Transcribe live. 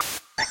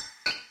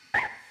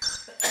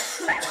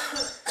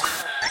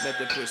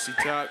Let the pussy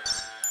talk.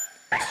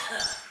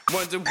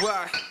 Wonder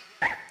why.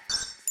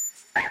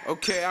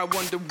 Okay, I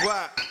wonder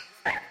why.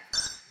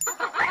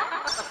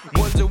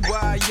 Wonder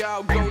why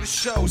y'all go to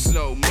shows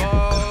no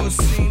more.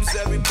 Seems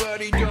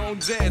everybody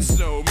don't dance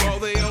no more.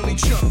 They only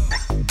jump.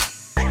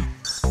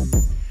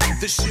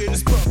 This shit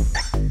is broke.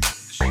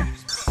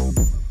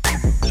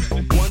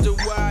 Wonder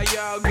why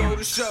y'all go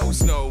to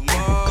shows no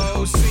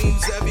more.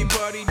 Seems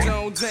everybody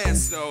don't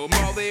dance no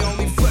more. They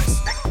only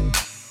flex.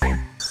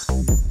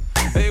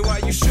 Hey, why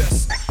you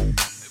stressed?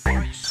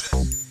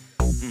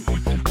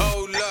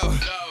 Oh Lord,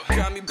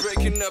 got me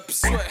breaking up a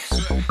sweat.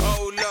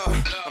 Oh Lord,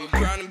 I'm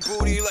grinding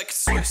booty like a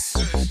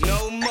Swiss.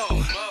 No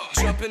more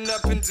jumping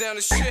up and down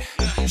the shit.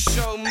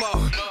 Show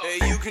more.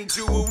 Hey, you can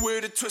do it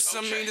with a twist.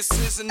 I mean, this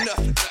isn't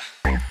nothing.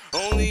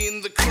 Only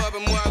in the club,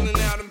 I'm wildin'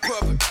 out in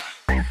public.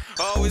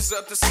 Always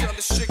up to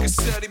something, shake a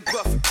steady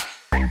buffer.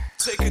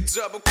 Take a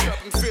double cup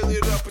and fill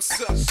it up with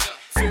something.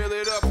 Fill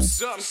it up with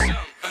something.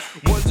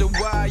 Wonder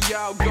why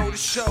y'all go to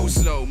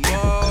shows no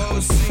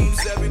more.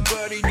 Seems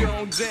everybody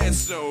don't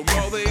dance no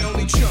more. They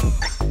only jump.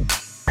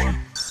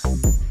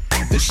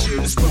 This shit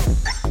is broke.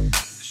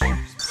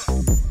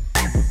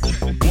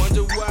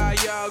 Wonder why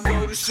y'all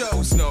go to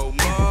shows no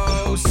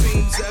more.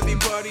 Seems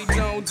everybody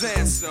don't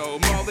dance no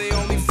more. They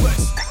only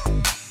flex.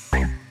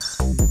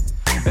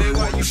 Hey,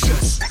 why you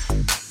shush?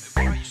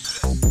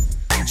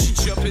 She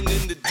jumping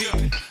in the deep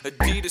end.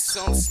 Adidas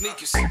on the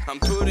sneakers. I'm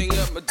putting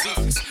up my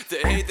defense.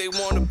 They hate, they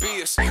wanna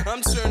be us.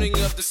 I'm turning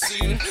up the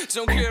ceiling.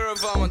 Don't care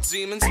of all my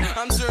demons.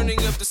 I'm turning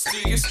up the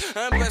steers.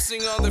 I'm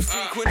blessing all the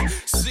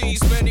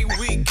frequencies. Many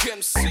weak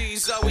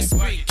MCs always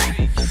speak.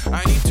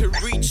 I need to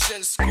reach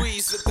and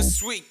squeeze at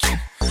this weekend.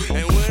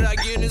 And when I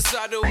get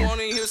inside, don't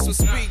wanna hear some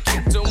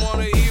speaking. Don't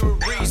wanna hear a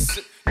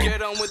recent.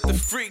 Get on with the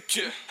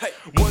freaking. Hey,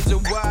 wonder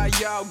why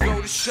y'all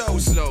go to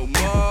shows no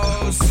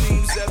more.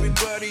 Seems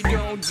everybody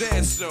don't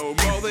dance no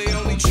more. They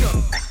only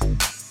jump.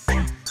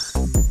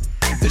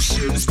 This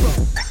shit is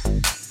broke.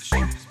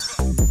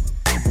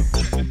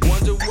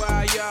 Wonder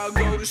why y'all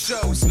go to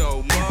shows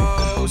no more.